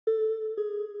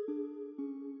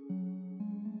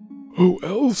Oh,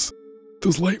 elves?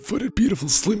 Those light-footed, beautiful,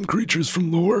 slim creatures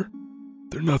from lore?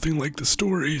 They're nothing like the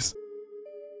stories.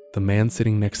 The man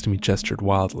sitting next to me gestured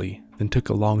wildly, then took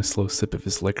a long, slow sip of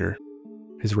his liquor.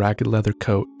 His ragged leather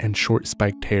coat and short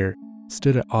spiked hair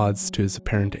stood at odds to his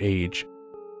apparent age.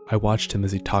 I watched him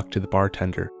as he talked to the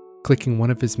bartender, clicking one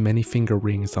of his many finger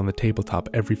rings on the tabletop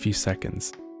every few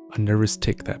seconds, a nervous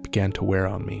tic that began to wear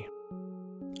on me.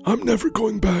 I'm never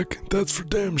going back, that's for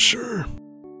damn sure.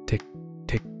 Tick,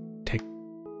 tick, tick.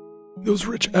 Those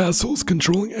rich assholes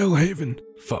controlling Elhaven.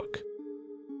 Fuck.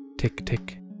 Tick,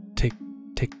 tick, tick,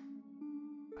 tick.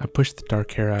 I pushed the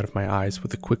dark hair out of my eyes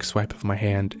with a quick swipe of my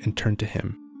hand and turned to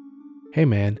him. Hey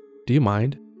man, do you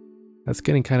mind? That's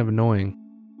getting kind of annoying.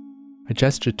 I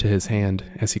gestured to his hand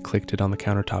as he clicked it on the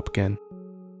countertop again.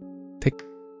 Tick,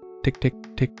 tick, tick,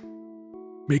 tick.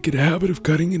 Make it a habit of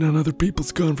cutting in on other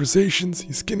people's conversations,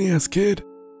 you skinny-ass kid.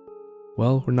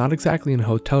 Well, we're not exactly in a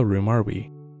hotel room, are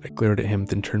we? I glared at him,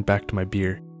 then turned back to my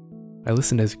beer. I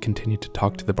listened as he continued to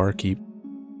talk to the barkeep.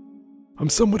 I'm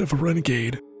somewhat of a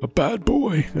renegade, a bad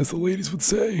boy, as the ladies would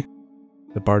say.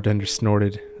 The bartender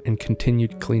snorted and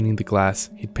continued cleaning the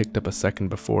glass he'd picked up a second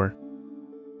before.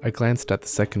 I glanced at the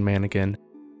second man again,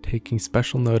 taking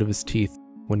special note of his teeth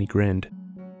when he grinned.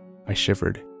 I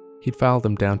shivered. He'd filed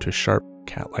them down to sharp,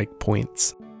 cat-like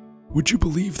points. Would you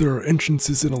believe there are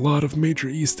entrances in a lot of major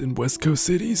East and West Coast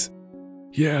cities?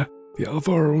 Yeah, the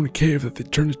Alvar own a cave that they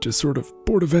turned into a sort of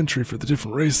port of entry for the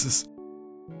different races.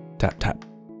 Tap, tap,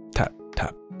 tap,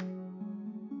 tap.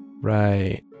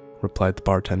 Right, replied the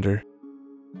bartender.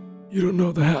 You don't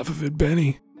know the half of it,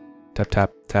 Benny. Tap,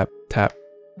 tap, tap, tap.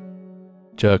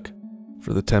 Chuck,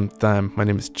 for the 10th time, my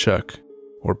name is Chuck,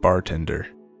 or bartender.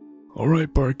 All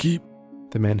right, barkeep.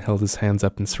 The man held his hands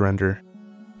up in surrender.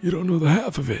 You don't know the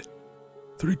half of it.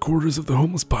 3/4 of the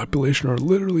homeless population are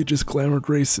literally just glamored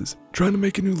races, trying to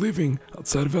make a new living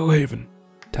outside of Elhaven.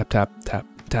 Tap, tap, tap,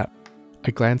 tap.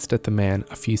 I glanced at the man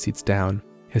a few seats down.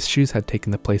 His shoes had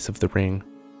taken the place of the ring.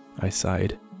 I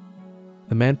sighed.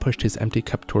 The man pushed his empty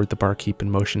cup toward the barkeep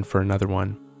and motioned for another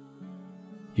one.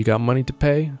 You got money to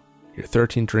pay? You're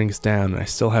 13 drinks down and I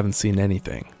still haven't seen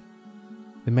anything.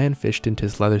 The man fished into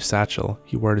his leather satchel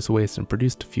he wore at his waist and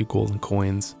produced a few golden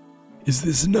coins. Is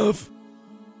this enough?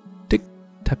 Tick,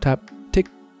 tap, tap, tick.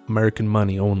 American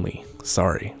money only.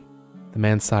 Sorry. The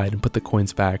man sighed and put the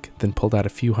coins back, then pulled out a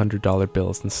few $100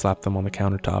 bills and slapped them on the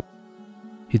countertop.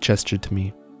 He gestured to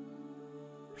me.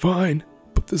 Fine,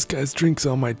 but this guy's drink's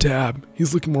on my tab.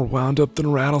 He's looking more wound up than a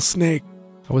rattlesnake.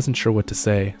 I wasn't sure what to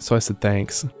say, so I said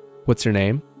thanks. What's your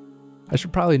name? I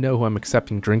should probably know who I'm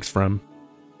accepting drinks from.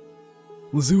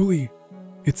 Lazuli.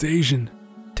 It's Asian.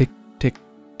 Tick, tick,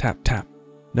 tap, tap.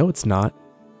 No, it's not.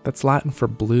 That's Latin for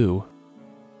blue.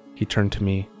 He turned to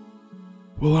me.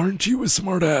 Well, aren't you a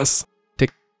smartass?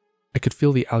 Tick. I could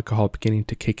feel the alcohol beginning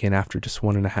to kick in after just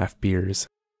 1.5 beers.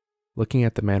 Looking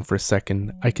at the man for a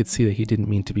second, I could see that he didn't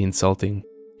mean to be insulting.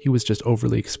 He was just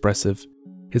overly expressive.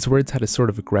 His words had a sort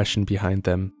of aggression behind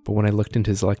them, but when I looked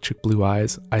into his electric blue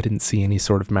eyes, I didn't see any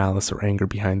sort of malice or anger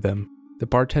behind them. The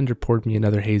bartender poured me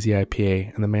another hazy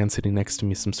IPA, and the man sitting next to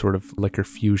me some sort of liquor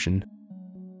fusion.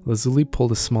 Lazuli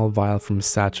pulled a small vial from his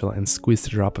satchel and squeezed a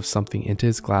drop of something into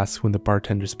his glass when the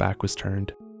bartender's back was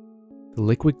turned. The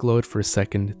liquid glowed for a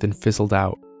second, then fizzled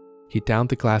out. He downed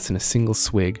the glass in a single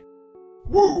swig.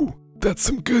 Woo! That's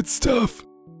some good stuff!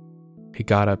 He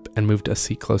got up and moved a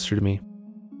seat closer to me.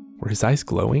 Were his eyes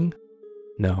glowing?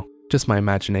 No, just my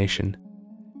imagination.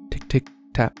 Tick, tick,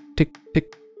 tap, tick,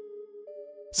 tick.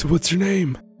 So what's your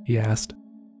name? He asked.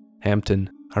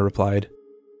 Hampton, I replied.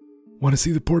 Want to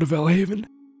see the port of Elhaven?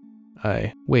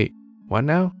 Wait, what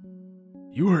now?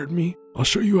 You heard me. I'll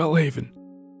show you Elhaven.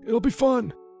 It'll be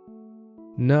fun.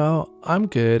 No, I'm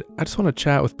good. I just want to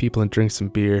chat with people and drink some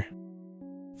beer.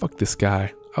 Fuck this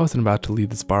guy. I wasn't about to leave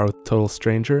this bar with a total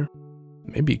stranger.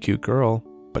 Maybe a cute girl,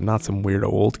 but not some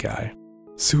weirdo old guy.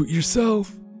 Suit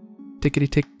yourself. Tickety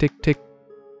tick tick tick.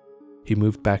 He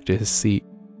moved back to his seat.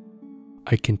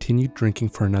 I continued drinking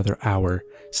for another hour,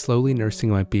 slowly nursing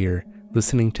my beer,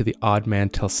 listening to the odd man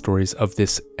tell stories of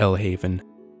this Elhaven.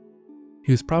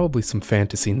 He was probably some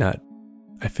fantasy nut.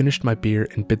 I finished my beer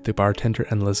and bid the bartender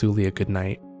and Lazuli a good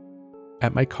night.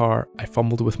 At my car, I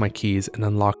fumbled with my keys and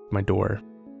unlocked my door.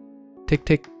 Tick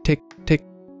tick tick tick.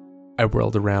 I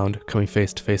whirled around, coming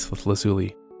face to face with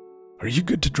Lazuli. Are you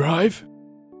good to drive?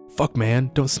 Fuck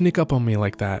man, don't sneak up on me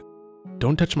like that.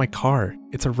 Don't touch my car,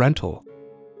 it's a rental.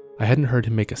 I hadn't heard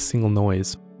him make a single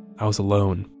noise. I was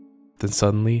alone. Then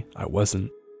suddenly, I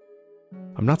wasn't.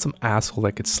 I'm not some asshole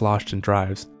that gets sloshed and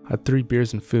drives. I had 3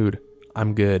 beers and food.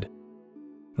 I'm good.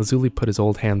 Lazuli put his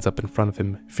old hands up in front of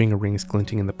him, finger rings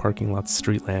glinting in the parking lot's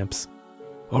street lamps.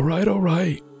 All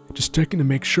right. Just checking to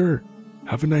make sure.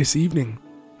 Have a nice evening.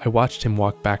 I watched him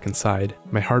walk back inside.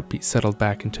 My heartbeat settled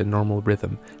back into normal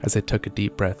rhythm as I took a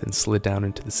deep breath and slid down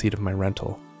into the seat of my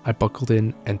rental. I buckled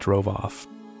in and drove off.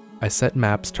 I set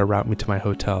maps to route me to my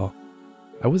hotel.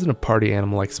 I wasn't a party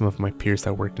animal like some of my peers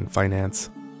that worked in finance.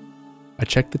 I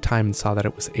checked the time and saw that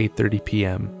it was 8:30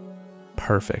 p.m.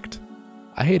 Perfect.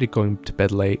 I hated going to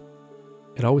bed late.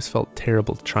 It always felt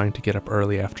terrible trying to get up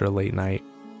early after a late night.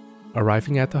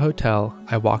 Arriving at the hotel,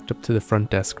 I walked up to the front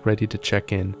desk ready to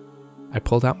check in. I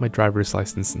pulled out my driver's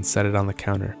license and set it on the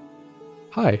counter.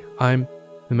 "Hi, I'm..."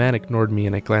 The man ignored me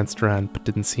and I glanced around but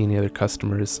didn't see any other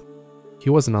customers. He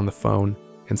wasn't on the phone.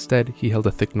 Instead, he held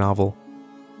a thick novel.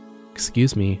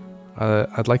 "Excuse me,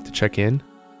 I'd like to check in."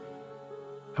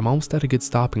 I'm almost at a good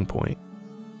stopping point.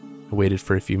 I waited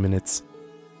for a few minutes.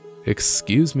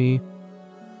 "Excuse me."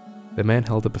 The man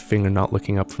held up a finger, not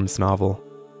looking up from his novel.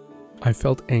 I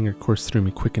felt anger course through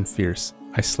me quick and fierce.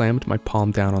 I slammed my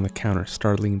palm down on the counter,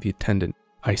 startling the attendant.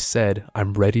 I said,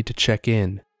 "I'm ready to check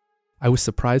in." I was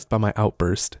surprised by my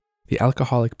outburst. The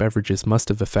alcoholic beverages must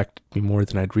have affected me more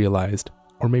than I'd realized,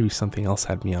 or maybe something else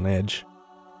had me on edge.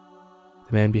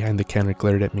 The man behind the counter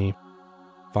glared at me.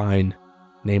 "Fine.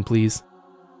 Name, please?"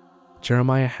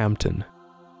 "Jeremiah Hampton."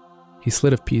 He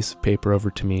slid a piece of paper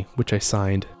over to me, which I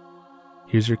signed.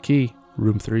 "Here's your key,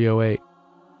 room 308.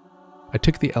 I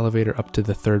took the elevator up to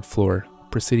the 3rd floor,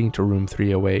 proceeding to room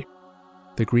 308.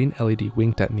 The green LED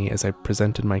winked at me as I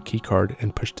presented my keycard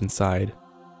and pushed inside.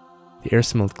 The air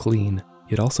smelled clean,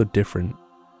 yet also different,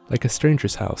 like a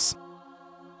stranger's house.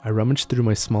 I rummaged through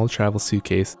my small travel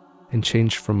suitcase and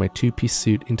changed from my 2-piece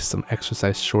suit into some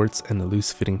exercise shorts and a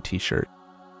loose-fitting t-shirt.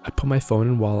 I put my phone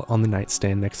and wallet on the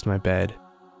nightstand next to my bed.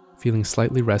 Feeling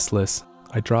slightly restless,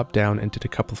 I dropped down and did a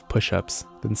couple of push-ups,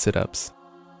 then sit-ups.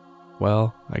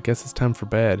 Well, I guess it's time for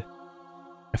bed.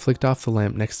 I flicked off the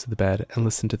lamp next to the bed and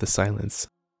listened to the silence.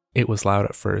 It was loud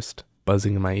at first,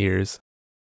 buzzing in my ears.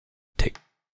 Tick,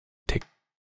 tick,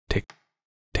 tick,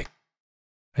 tick.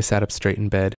 I sat up straight in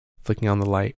bed, flicking on the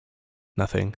light.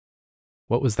 Nothing.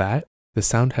 What was that? The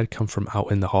sound had come from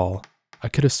out in the hall. I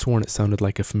could have sworn it sounded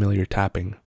like a familiar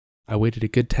tapping. I waited a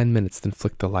good 10 minutes, then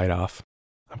flicked the light off.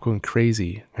 I'm going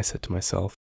crazy, I said to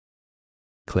myself.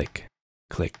 Click,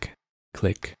 click,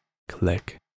 click,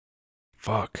 click.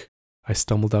 Fuck. I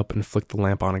stumbled up and flicked the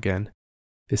lamp on again.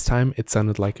 This time it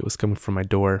sounded like it was coming from my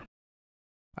door.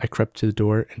 I crept to the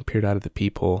door and peered out of the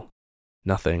peephole.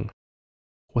 Nothing.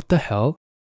 What the hell?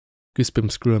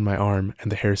 Goosebumps grew on my arm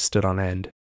and the hairs stood on end.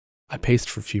 I paced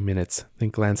for a few minutes, then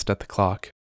glanced at the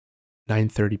clock.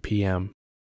 9:30 p.m.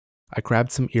 I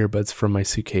grabbed some earbuds from my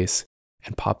suitcase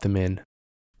and popped them in,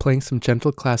 playing some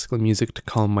gentle classical music to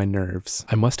calm my nerves.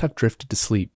 I must have drifted to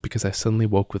sleep because I suddenly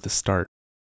woke with a start.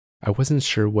 I wasn't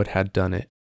sure what had done it,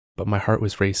 but my heart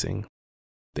was racing.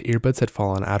 The earbuds had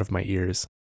fallen out of my ears.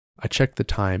 I checked the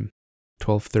time,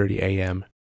 12:30 a.m.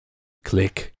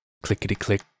 Click,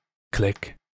 clickety-click,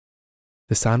 click.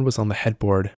 The sound was on the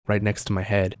headboard right next to my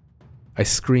head. I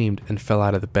screamed and fell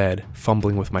out of the bed,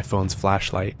 fumbling with my phone's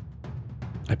flashlight.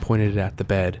 I pointed it at the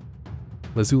bed.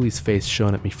 Lazzuli's face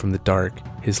shone at me from the dark,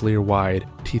 his leer wide,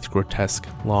 teeth grotesque,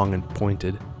 long and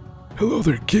pointed. "Hello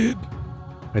there, kid."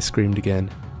 I screamed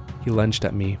again. He lunged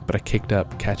at me, but I kicked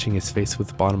up, catching his face with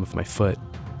the bottom of my foot.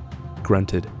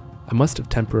 Grunted. I must have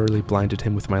temporarily blinded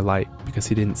him with my light because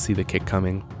he didn't see the kick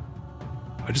coming.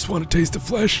 "I just want to taste the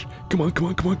flesh. Come on.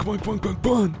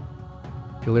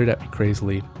 He leered at me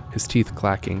crazily, his teeth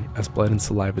clacking as blood and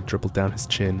saliva dribbled down his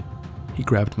chin. He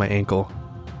grabbed my ankle.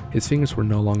 His fingers were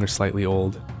no longer slightly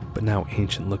old, but now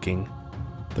ancient looking.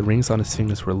 The rings on his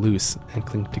fingers were loose and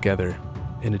clinked together.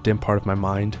 In a dim part of my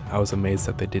mind, I was amazed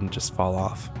that they didn't just fall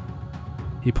off.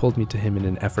 He pulled me to him in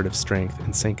an effort of strength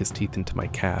and sank his teeth into my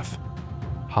calf.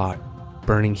 Hot,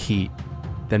 burning heat,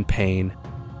 then pain.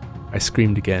 I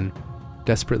screamed again,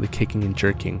 desperately kicking and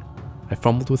jerking. I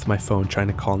fumbled with my phone trying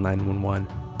to call 911,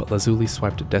 but Lazzuli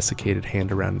swiped a desiccated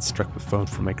hand around and struck the phone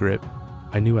from my grip.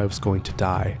 I knew I was going to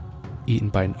die, eaten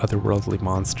by an otherworldly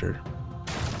monster.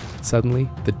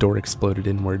 Suddenly, the door exploded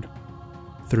inward.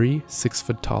 3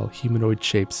 6-foot-tall humanoid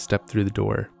shapes stepped through the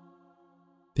door.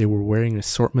 They were wearing an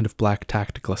assortment of black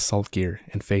tactical assault gear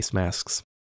and face masks.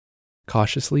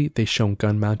 Cautiously, they shone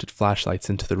gun-mounted flashlights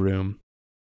into the room.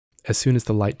 As soon as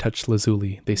the light touched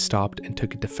Lazzuli, they stopped and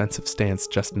took a defensive stance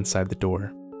just inside the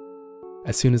door.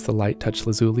 As soon as the light touched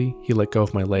Lazzuli, he let go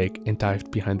of my leg and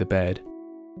dived behind the bed.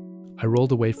 I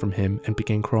rolled away from him and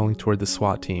began crawling toward the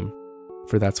SWAT team,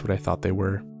 for that's what I thought they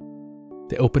were.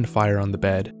 They opened fire on the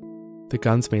bed. The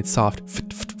guns made soft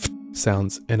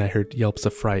sounds, and I heard yelps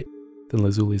of fright, then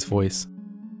Lazzuli's voice.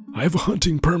 "I have a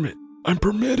hunting permit. I'm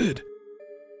permitted."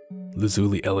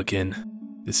 Lazuli Elikin,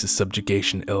 this is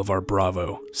Subjugation Elvar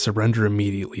Bravo. Surrender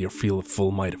immediately or feel the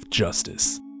full might of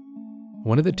justice.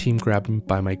 One of the team grabbed me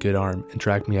by my good arm and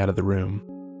dragged me out of the room.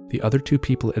 The other 2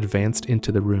 people advanced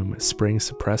into the room, spraying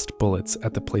suppressed bullets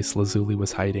at the place Lazuli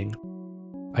was hiding.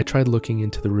 I tried looking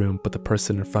into the room, but the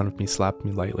person in front of me slapped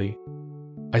me lightly.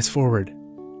 Eyes forward.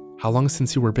 How long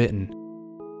since you were bitten?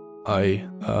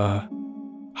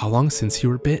 How long since you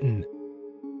were bitten?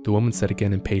 The woman said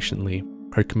again impatiently.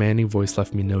 Her commanding voice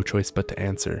left me no choice but to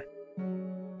answer.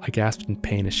 I gasped in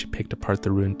pain as she picked apart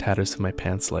the ruined tatters of my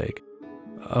pants leg.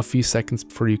 A few seconds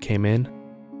before you came in?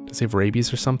 Does he have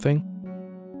rabies or something?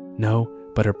 No,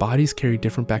 but our bodies carry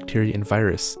different bacteria and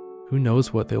virus. Who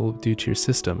knows what they will do to your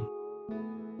system?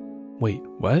 Wait,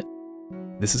 what?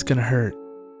 This is gonna hurt.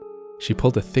 She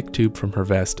pulled a thick tube from her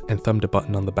vest and thumbed a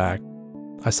button on the back.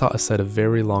 I saw a set of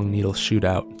very long needles shoot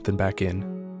out, then back in.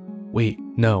 Wait,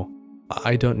 no,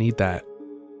 I don't need that.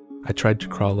 I tried to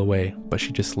crawl away, but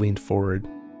she just leaned forward,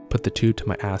 put the tube to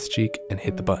my ass cheek, and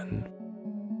hit the button.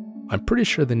 I'm pretty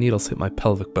sure the needles hit my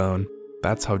pelvic bone.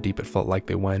 That's how deep it felt like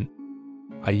they went.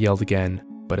 I yelled again,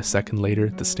 but a second later,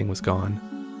 the sting was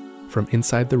gone. From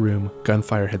inside the room,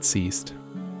 gunfire had ceased.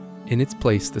 In its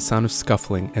place, the sound of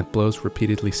scuffling and blows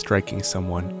repeatedly striking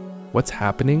someone. What's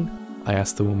happening? I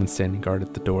asked the woman standing guard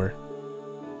at the door.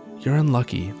 You're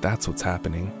unlucky, that's what's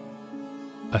happening.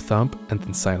 A thump and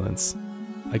then silence.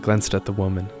 I glanced at the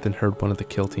woman, then heard one of the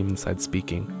kill team inside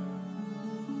speaking.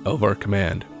 Elvar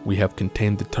Command, we have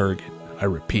contained the target. I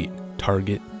repeat,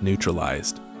 target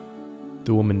neutralized.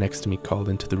 The woman next to me called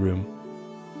into the room.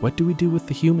 What do we do with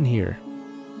the human here?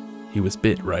 He was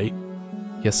bit, right?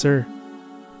 Yes, sir.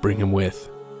 Bring him with.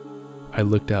 I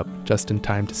looked up just in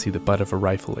time to see the butt of a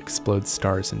rifle explode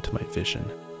stars into my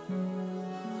vision.